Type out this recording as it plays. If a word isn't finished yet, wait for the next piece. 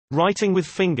Writing with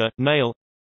finger, nail.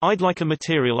 I'd like a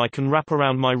material I can wrap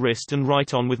around my wrist and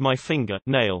write on with my finger,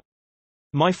 nail.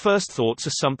 My first thoughts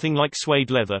are something like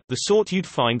suede leather, the sort you'd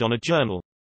find on a journal.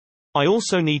 I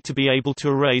also need to be able to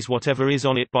erase whatever is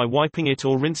on it by wiping it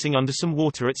or rinsing under some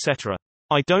water, etc.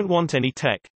 I don't want any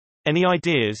tech. Any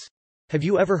ideas? Have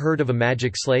you ever heard of a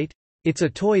magic slate? It's a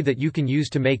toy that you can use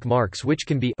to make marks which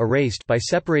can be erased by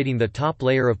separating the top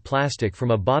layer of plastic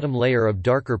from a bottom layer of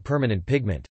darker permanent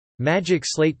pigment. Magic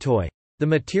slate toy. The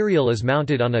material is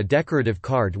mounted on a decorative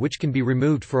card which can be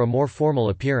removed for a more formal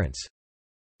appearance.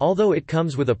 Although it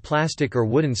comes with a plastic or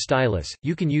wooden stylus,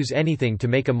 you can use anything to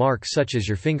make a mark such as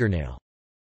your fingernail.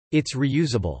 It's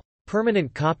reusable.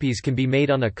 Permanent copies can be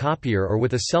made on a copier or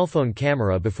with a cell phone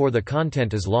camera before the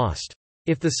content is lost.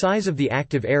 If the size of the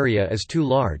active area is too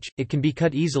large, it can be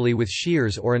cut easily with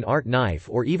shears or an art knife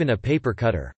or even a paper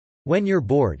cutter. When you're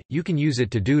bored, you can use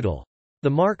it to doodle. The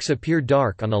marks appear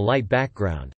dark on a light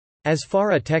background. As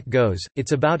far as tech goes,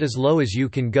 it's about as low as you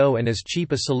can go and as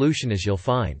cheap a solution as you'll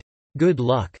find. Good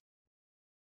luck.